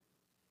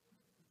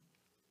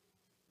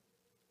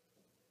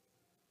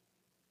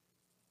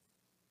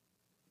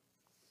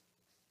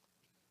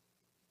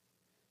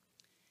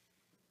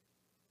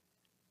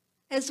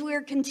As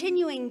we're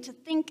continuing to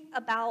think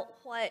about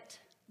what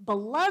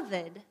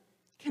beloved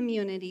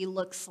community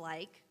looks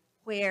like,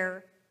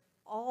 where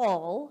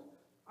all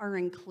are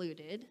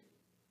included,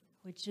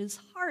 which is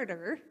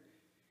harder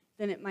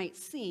than it might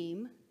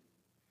seem,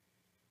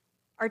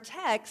 our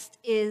text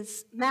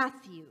is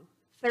Matthew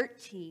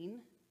 13,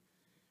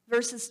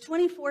 verses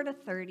 24 to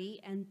 30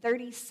 and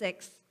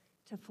 36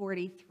 to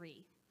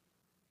 43.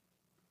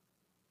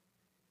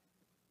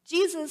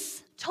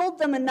 Jesus told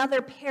them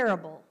another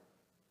parable.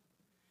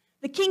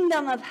 The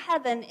kingdom of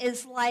heaven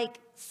is like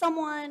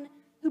someone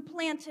who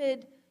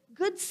planted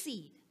good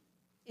seed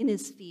in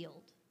his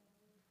field.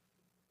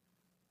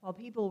 While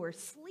people were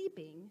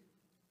sleeping,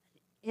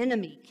 an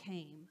enemy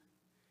came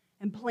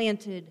and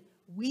planted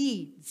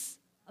weeds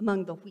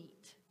among the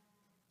wheat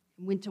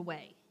and went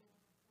away.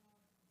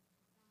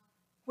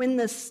 When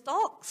the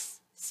stalks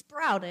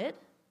sprouted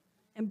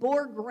and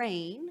bore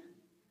grain,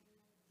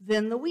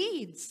 then the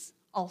weeds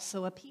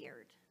also appeared.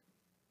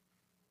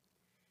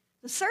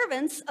 The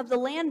servants of the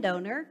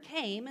landowner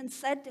came and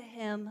said to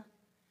him,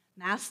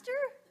 "Master,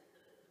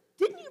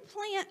 didn't you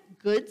plant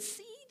good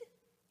seed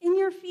in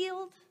your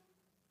field?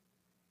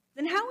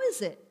 Then how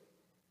is it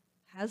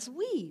has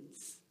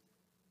weeds?"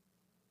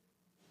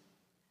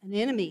 "An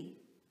enemy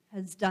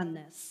has done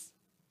this,"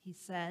 he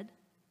said.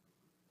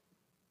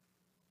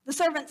 The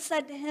servant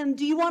said to him,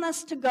 "Do you want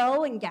us to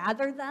go and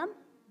gather them?"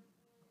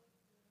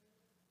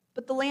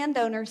 But the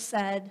landowner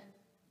said,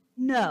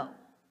 "No,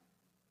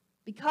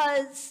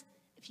 because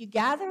if you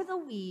gather the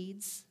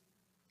weeds,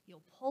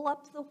 you'll pull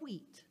up the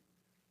wheat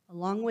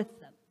along with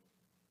them.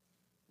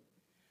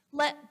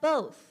 Let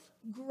both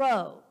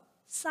grow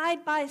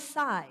side by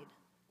side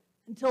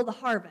until the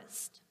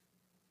harvest.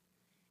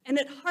 And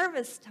at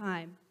harvest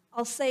time,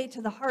 I'll say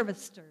to the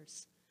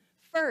harvesters,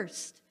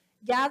 first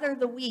gather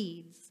the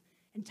weeds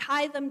and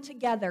tie them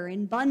together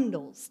in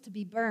bundles to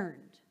be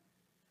burned,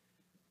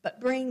 but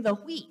bring the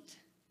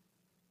wheat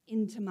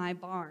into my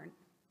barn."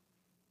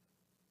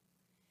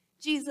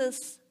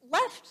 Jesus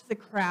left the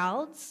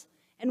crowds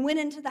and went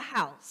into the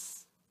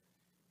house.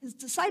 His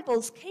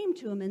disciples came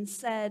to him and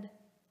said,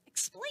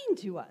 "Explain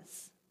to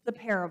us the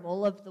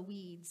parable of the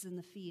weeds in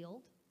the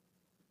field."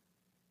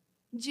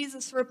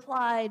 Jesus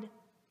replied,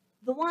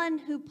 "The one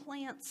who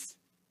plants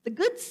the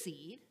good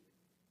seed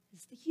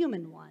is the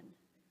human one.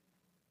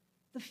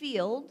 The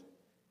field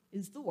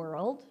is the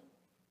world,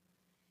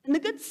 and the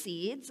good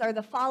seeds are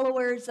the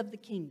followers of the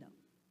kingdom.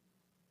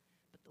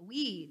 But the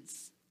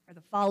weeds are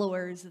the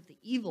followers of the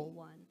evil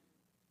one.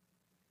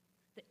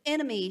 The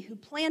enemy who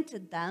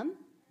planted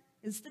them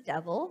is the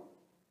devil.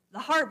 The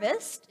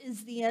harvest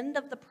is the end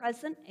of the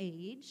present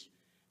age.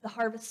 The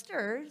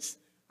harvesters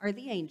are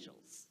the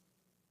angels.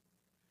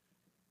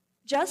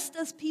 Just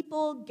as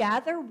people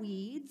gather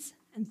weeds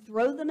and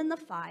throw them in the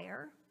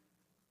fire,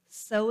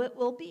 so it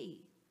will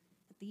be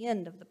at the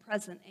end of the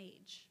present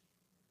age.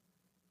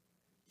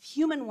 The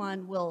human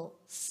one will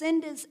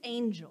send his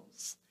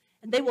angels,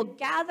 and they will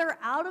gather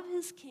out of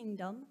his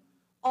kingdom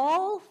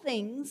all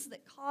things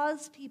that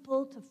cause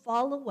people to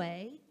fall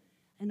away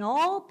and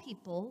all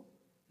people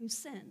who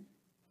sin.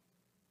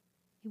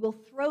 He will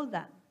throw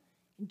them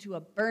into a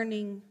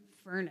burning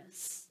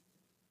furnace.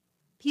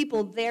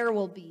 People there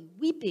will be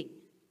weeping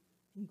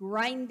and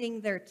grinding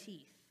their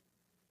teeth.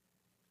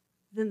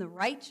 Then the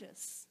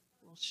righteous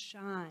will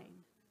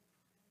shine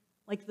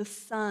like the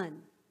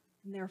sun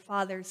in their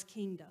Father's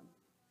kingdom.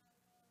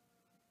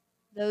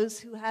 Those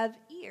who have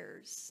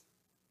ears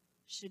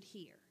should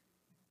hear."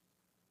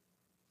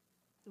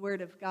 The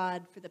word of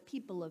God for the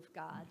people of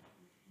God.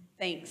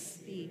 Thanks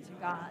be to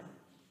God.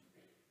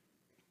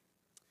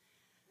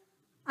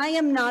 I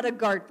am not a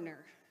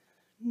gardener,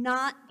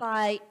 not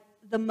by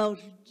the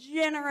most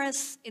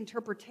generous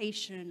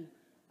interpretation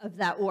of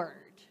that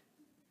word.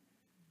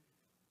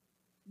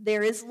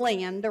 There is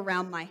land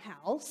around my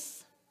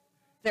house.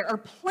 There are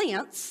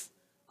plants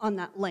on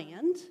that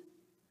land.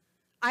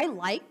 I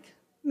like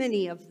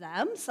many of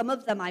them. Some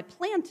of them I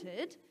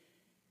planted,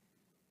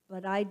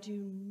 but I do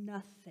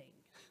nothing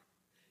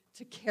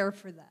to care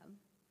for them.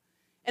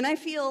 And I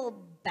feel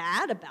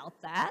bad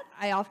about that.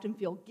 I often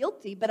feel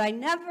guilty, but I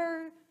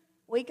never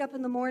wake up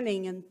in the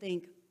morning and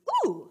think,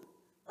 "Ooh,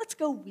 let's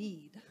go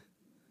weed."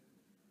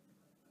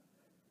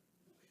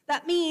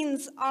 That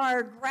means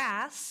our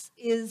grass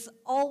is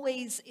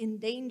always in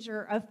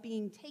danger of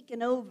being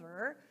taken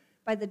over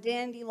by the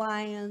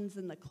dandelions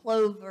and the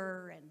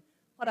clover and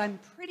what I'm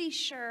pretty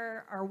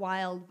sure are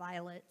wild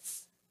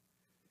violets.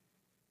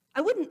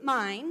 I wouldn't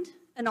mind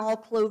an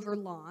all-clover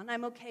lawn.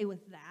 I'm okay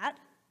with that.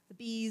 The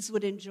bees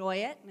would enjoy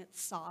it, and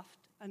it's soft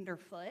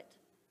underfoot.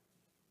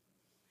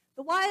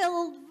 The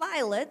wild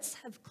violets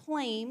have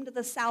claimed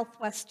the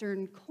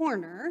southwestern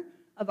corner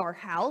of our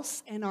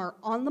house and are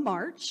on the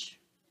march.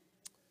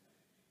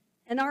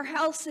 And our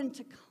house in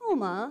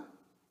Tacoma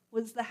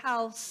was the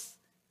house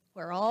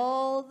where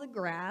all the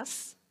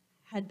grass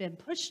had been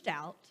pushed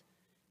out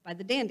by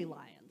the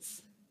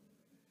dandelions.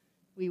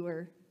 We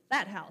were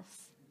that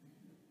house,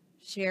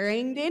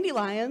 sharing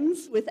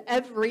dandelions with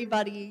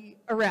everybody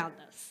around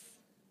us.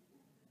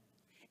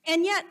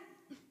 And yet,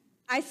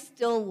 I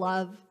still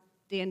love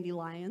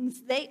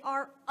dandelions. They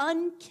are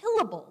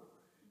unkillable,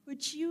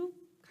 which you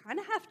kind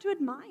of have to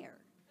admire.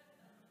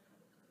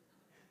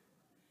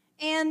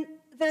 And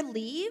their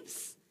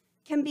leaves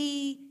can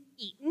be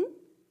eaten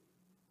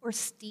or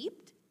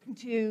steeped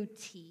into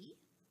tea.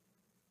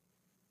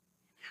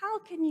 How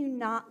can you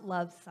not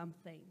love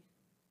something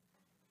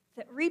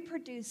that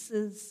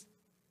reproduces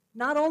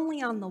not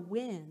only on the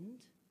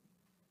wind,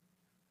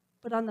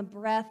 but on the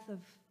breath of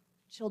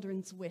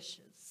children's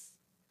wishes?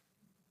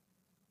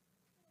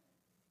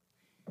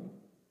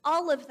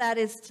 All of that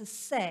is to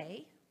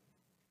say,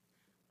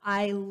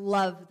 I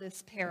love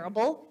this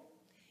parable.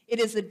 It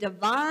is a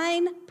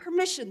divine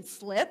permission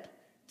slip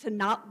to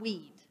not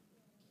weed.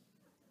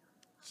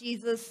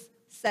 Jesus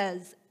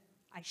says,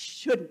 I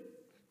shouldn't.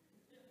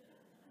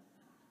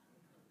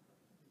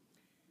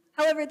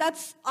 However,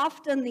 that's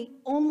often the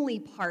only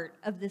part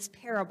of this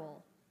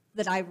parable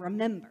that I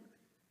remember.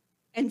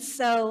 And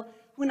so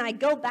when I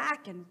go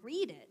back and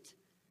read it,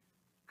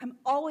 I'm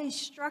always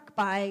struck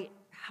by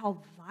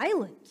how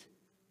violent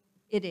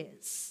it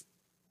is.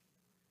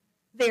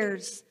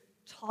 There's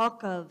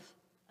talk of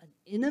an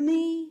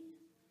enemy,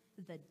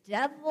 the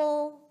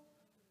devil,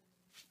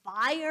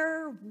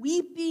 fire,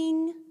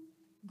 weeping,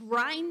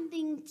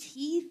 grinding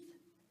teeth.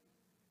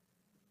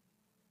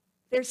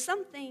 There's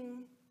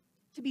something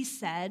to be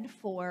said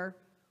for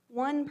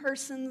one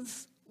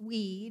person's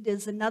weed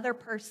is another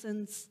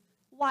person's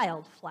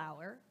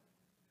wildflower,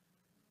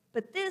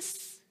 but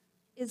this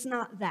is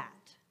not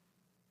that.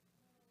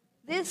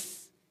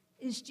 This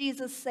is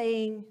Jesus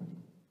saying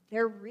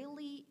there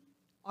really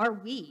are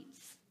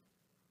weeds.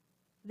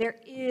 There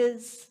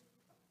is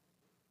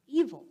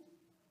evil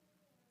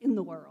in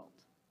the world.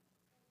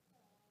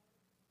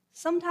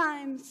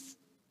 Sometimes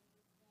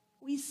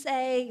we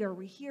say, or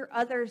we hear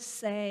others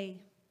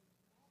say,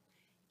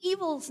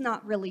 evil's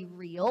not really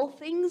real.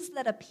 Things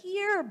that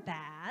appear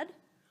bad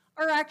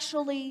are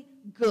actually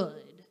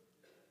good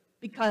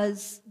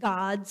because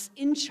God's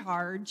in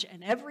charge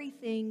and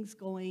everything's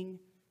going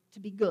to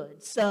be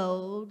good.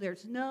 So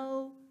there's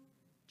no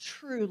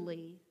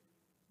truly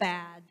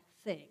bad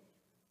thing.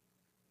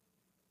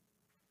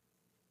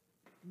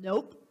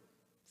 Nope,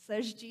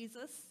 says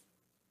Jesus.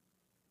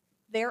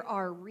 There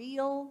are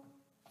real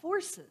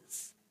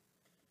forces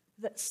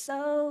that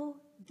sow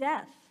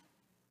death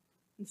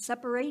and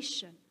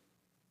separation,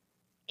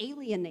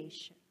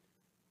 alienation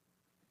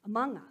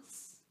among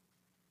us.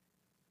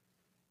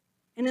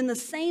 And in the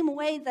same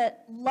way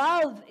that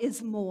love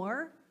is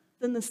more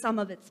than the sum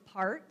of its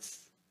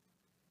parts,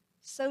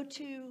 so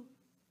too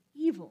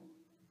evil.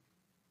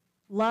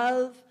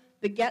 Love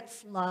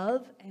begets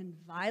love, and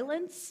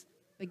violence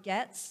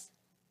begets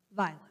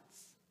violence.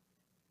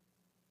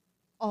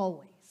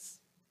 Always.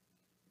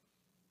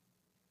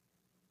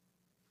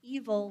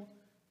 Evil,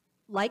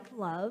 like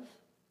love,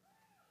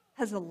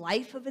 has a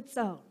life of its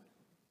own.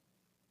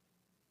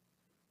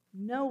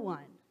 No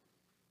one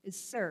is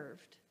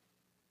served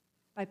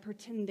by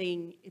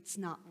pretending it's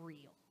not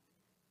real.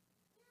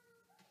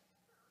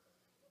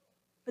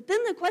 But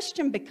then the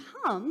question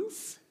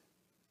becomes,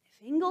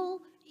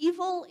 if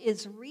evil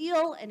is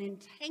real and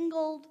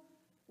entangled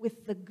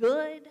with the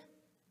good,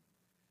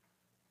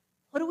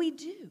 what do we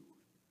do?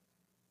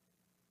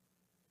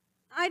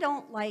 I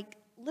don't like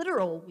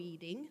literal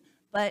weeding,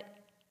 but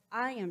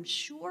I am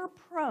sure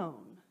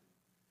prone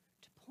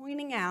to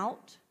pointing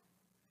out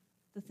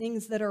the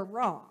things that are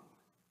wrong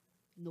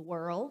in the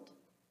world,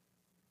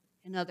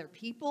 in other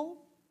people,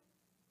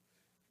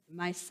 in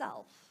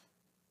myself.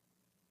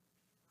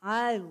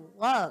 I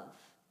love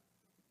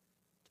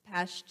to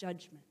pass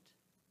judgment,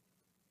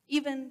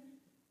 even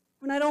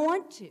when I don't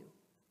want to.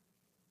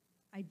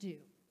 I do.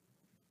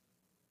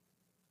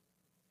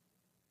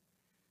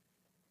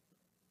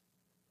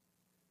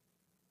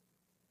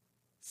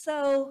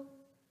 So,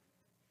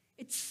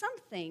 it's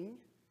something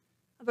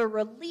of a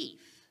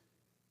relief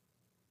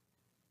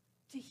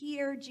to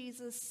hear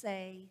Jesus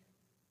say,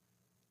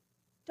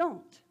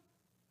 don't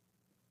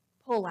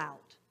pull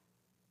out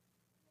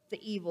the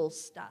evil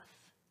stuff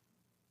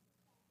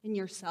in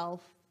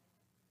yourself,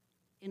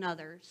 in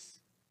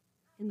others,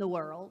 in the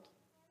world.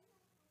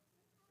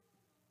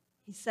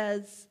 He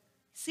says,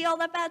 see all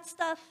that bad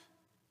stuff?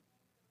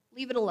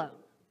 Leave it alone.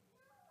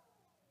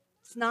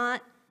 It's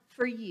not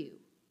for you.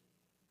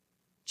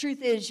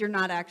 Truth is, you're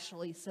not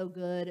actually so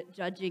good at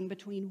judging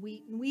between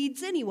wheat and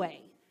weeds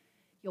anyway.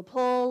 You'll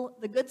pull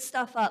the good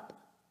stuff up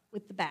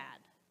with the bad.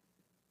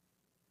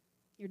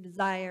 Your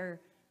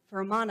desire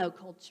for a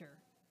monoculture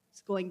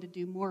is going to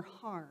do more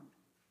harm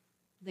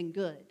than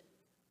good.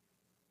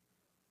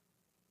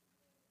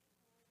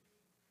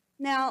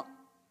 Now,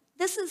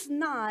 this is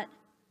not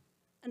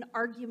an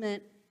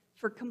argument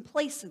for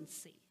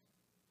complacency.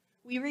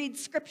 We read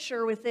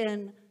Scripture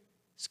within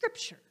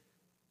Scripture.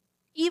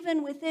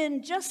 Even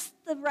within just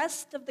the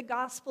rest of the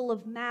Gospel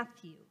of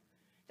Matthew,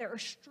 there are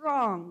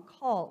strong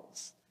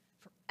calls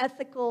for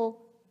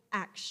ethical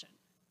action.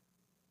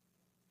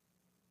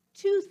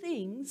 Two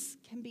things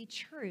can be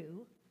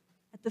true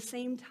at the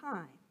same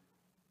time.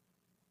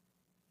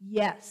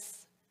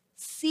 Yes,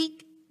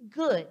 seek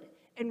good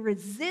and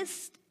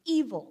resist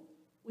evil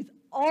with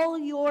all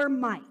your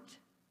might.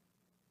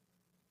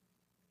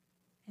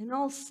 And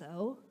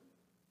also,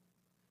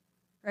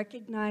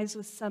 recognize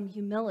with some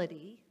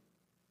humility,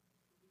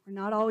 we're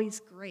not always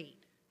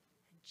great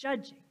at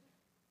judging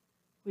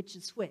which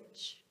is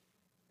which.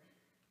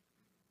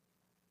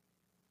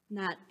 And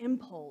that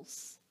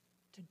impulse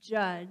to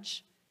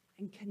judge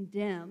and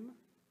condemn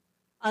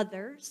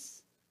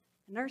others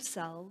and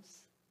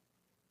ourselves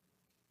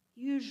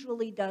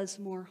usually does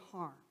more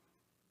harm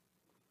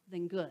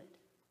than good.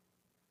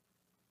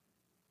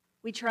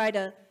 We try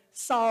to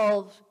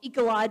solve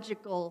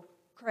ecological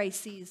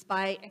crises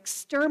by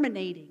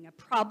exterminating a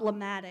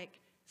problematic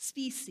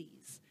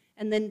species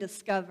and then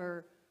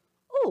discover,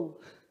 oh,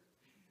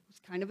 it was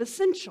kind of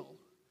essential.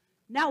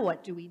 Now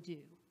what do?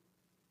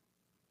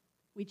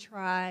 We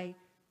try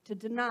to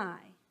deny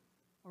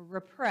or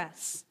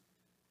repress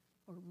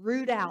or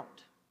root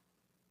out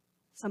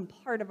some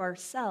part of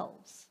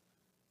ourselves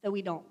that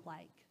we don't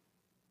like.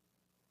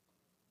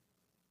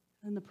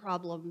 And the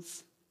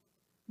problems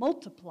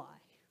multiply.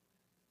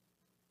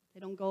 They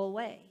don't go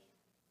away.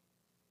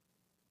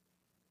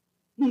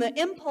 And the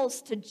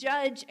impulse to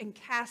judge and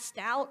cast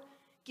out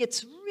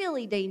gets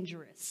really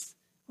dangerous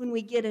when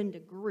we get into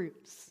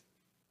groups.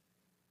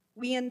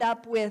 We end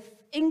up with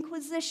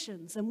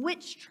inquisitions and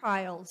witch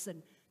trials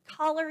and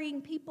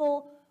collaring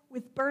people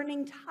with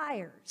burning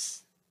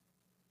tires.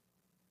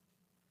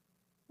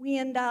 We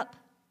end up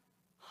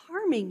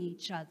harming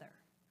each other,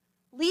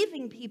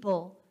 leaving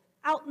people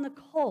out in the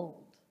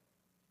cold.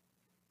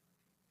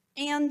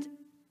 And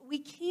we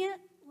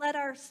can't let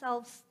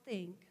ourselves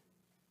think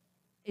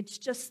it's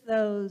just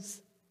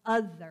those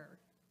other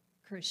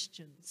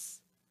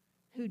Christians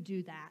who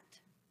do that.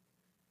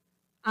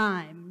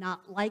 I'm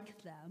not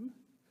like them.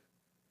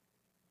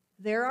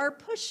 There are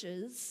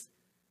pushes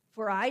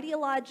for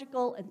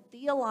ideological and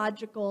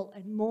theological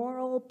and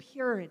moral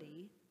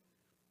purity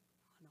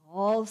on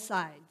all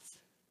sides.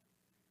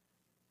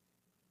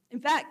 In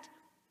fact,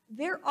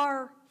 there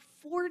are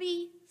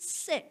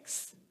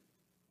 46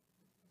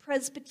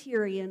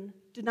 Presbyterian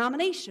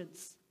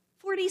denominations.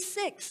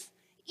 46.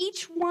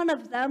 Each one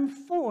of them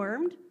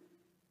formed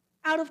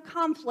out of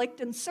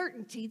conflict and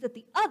certainty that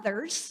the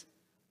others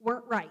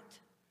weren't right.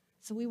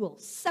 So we will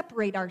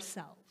separate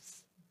ourselves.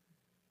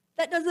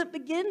 That doesn't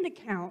begin to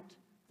count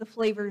the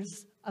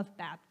flavors of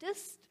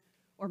Baptist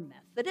or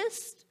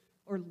Methodist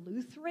or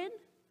Lutheran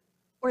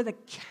or the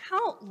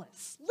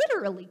countless,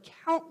 literally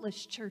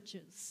countless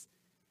churches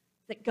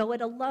that go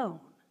it alone.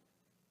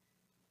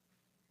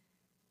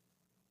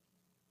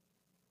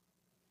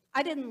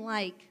 I didn't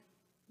like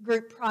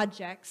group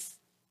projects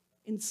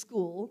in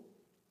school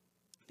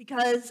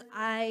because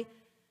I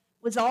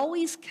was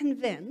always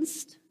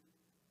convinced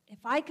if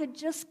I could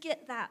just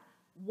get that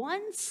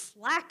one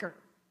slacker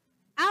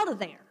out of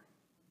there,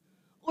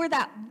 or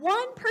that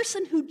one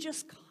person who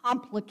just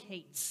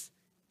complicates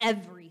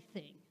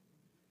everything,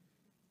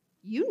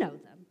 you know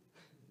them,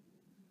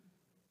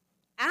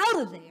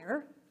 out of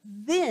there,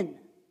 then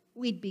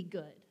we'd be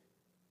good.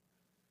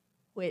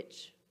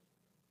 Which,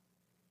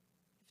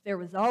 if there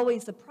was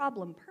always a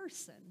problem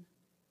person,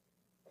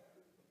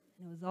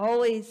 and it was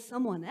always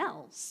someone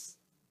else,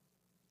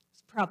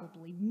 it's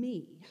probably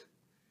me,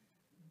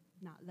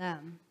 not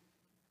them.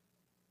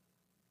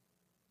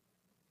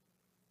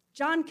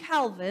 John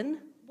Calvin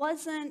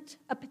wasn't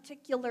a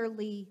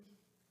particularly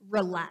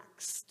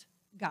relaxed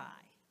guy.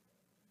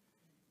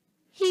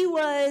 He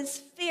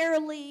was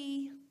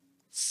fairly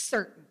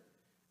certain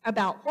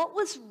about what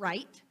was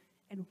right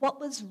and what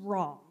was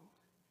wrong.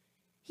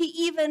 He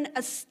even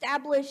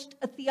established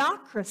a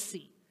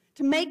theocracy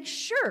to make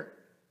sure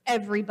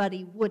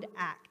everybody would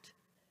act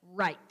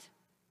right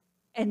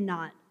and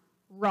not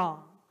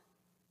wrong.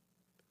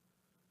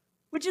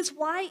 Which is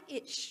why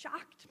it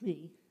shocked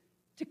me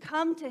to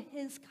come to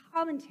his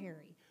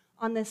commentary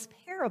on this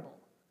parable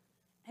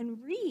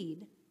and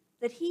read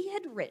that he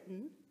had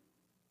written,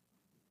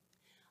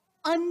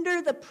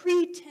 under the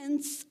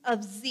pretense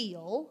of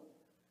zeal,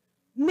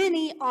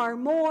 many are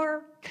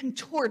more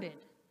contorted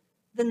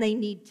than they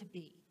need to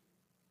be.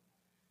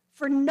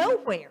 For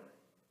nowhere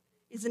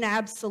is an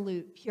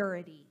absolute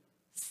purity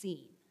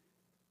seen.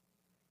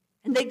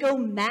 And they go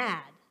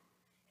mad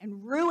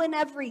and ruin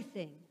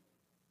everything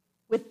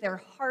with their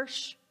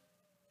harsh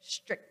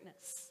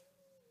strictness.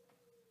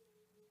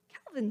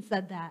 Calvin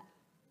said that.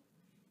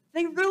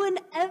 They ruin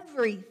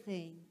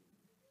everything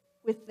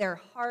with their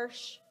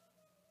harsh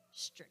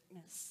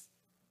strictness.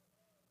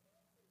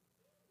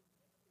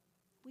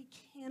 We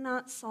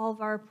cannot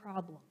solve our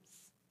problems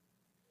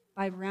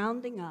by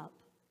rounding up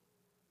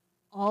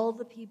all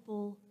the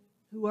people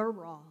who are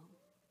wrong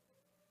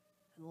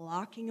and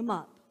locking them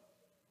up,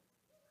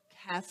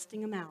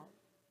 casting them out.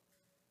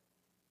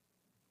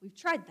 We've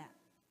tried that.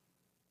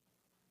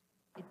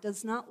 It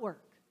does not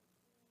work.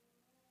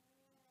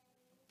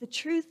 The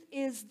truth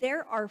is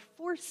there are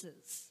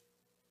forces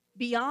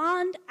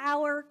beyond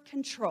our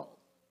control,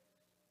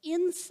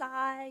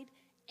 inside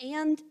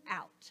and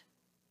out.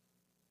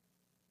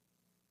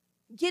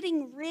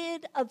 Getting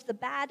rid of the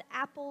bad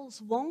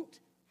apples won't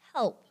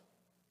help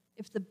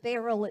if the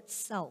barrel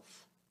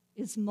itself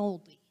is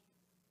moldy?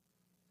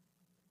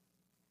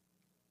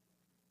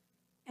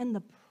 And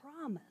the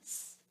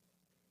promise,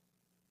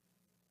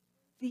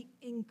 the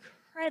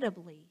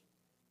incredibly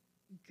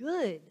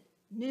good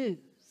news,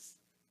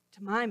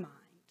 to my mind,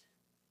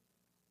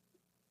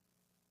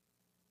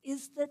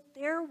 is that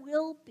there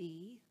will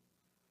be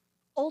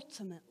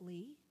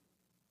ultimately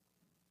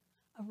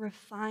a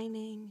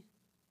refining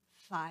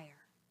fire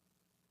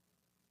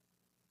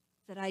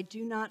that I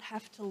do not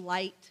have to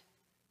light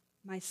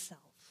myself.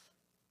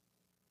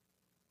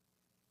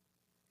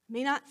 It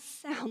may not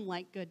sound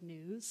like good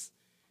news.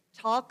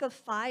 Talk of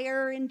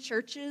fire in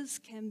churches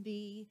can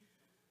be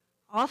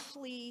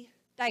awfully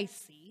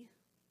dicey,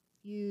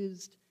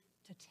 used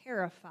to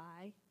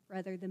terrify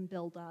rather than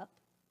build up.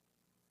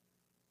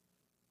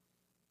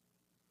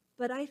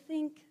 But I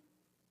think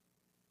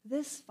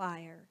this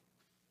fire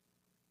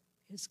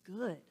is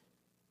good.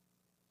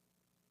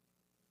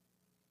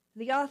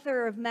 The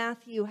author of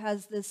Matthew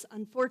has this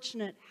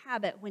unfortunate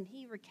habit when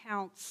he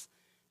recounts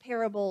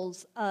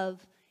parables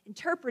of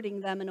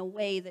interpreting them in a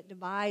way that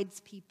divides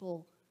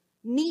people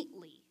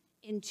neatly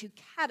into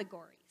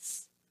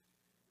categories.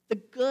 The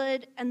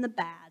good and the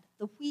bad,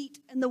 the wheat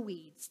and the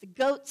weeds, the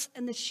goats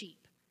and the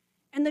sheep.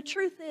 And the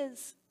truth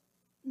is,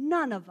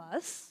 none of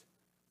us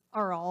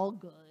are all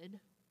good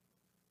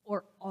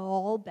or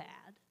all bad.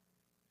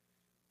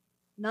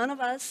 None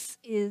of us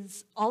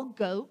is all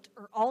goat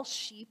or all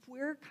sheep.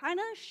 We're kind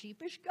of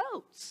sheepish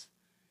goats.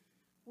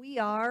 We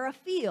are a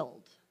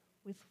field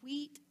with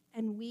wheat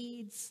and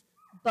weeds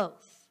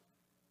both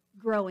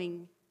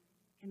growing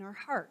in our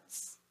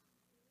hearts.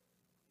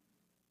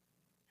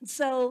 And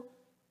so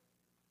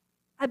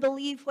I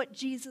believe what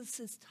Jesus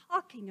is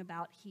talking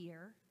about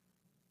here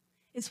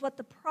is what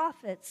the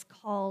prophets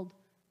called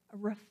a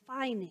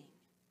refining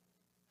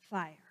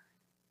fire.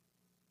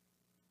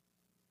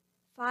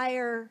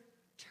 Fire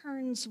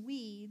turns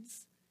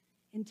weeds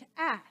into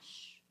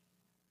ash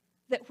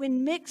that,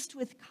 when mixed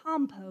with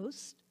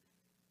compost,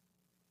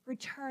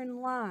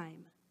 return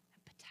lime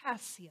and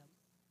potassium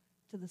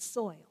to the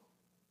soil.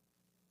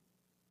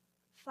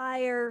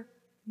 Fire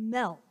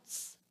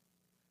melts,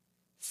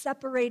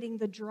 separating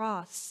the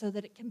dross so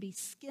that it can be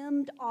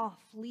skimmed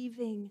off,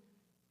 leaving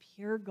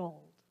pure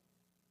gold.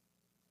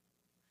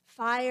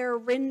 Fire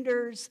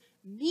renders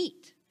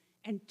meat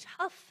and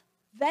tough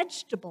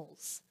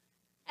vegetables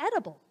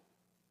edible,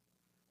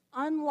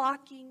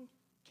 unlocking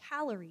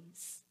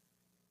calories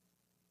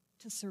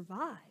to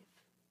survive.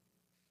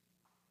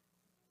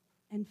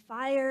 And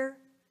fire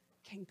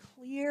can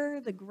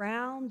clear the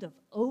ground of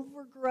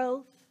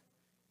overgrowth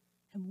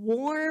and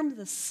warm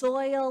the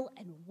soil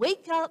and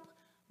wake up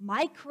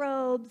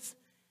microbes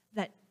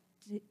that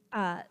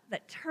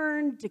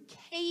turn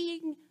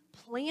decaying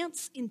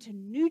plants into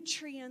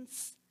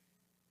nutrients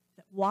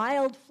that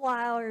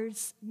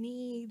wildflowers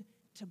need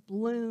to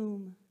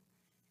bloom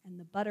and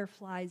the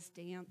butterflies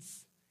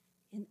dance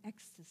in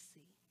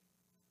ecstasy.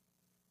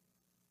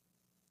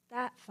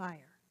 That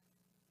fire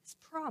is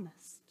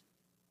promised.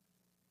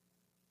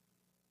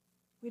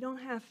 We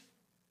don't have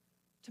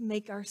to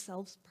make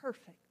ourselves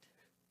perfect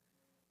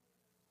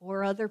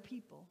or other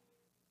people.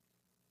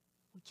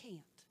 We can't.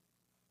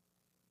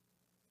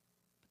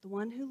 But the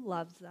one who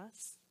loves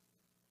us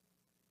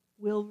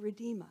will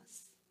redeem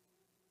us,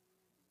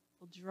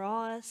 will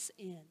draw us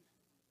in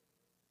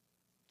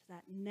to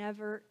that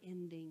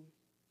never-ending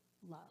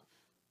love.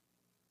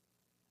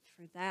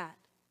 For that,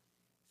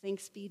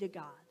 thanks be to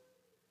God.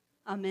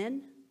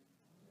 Amen.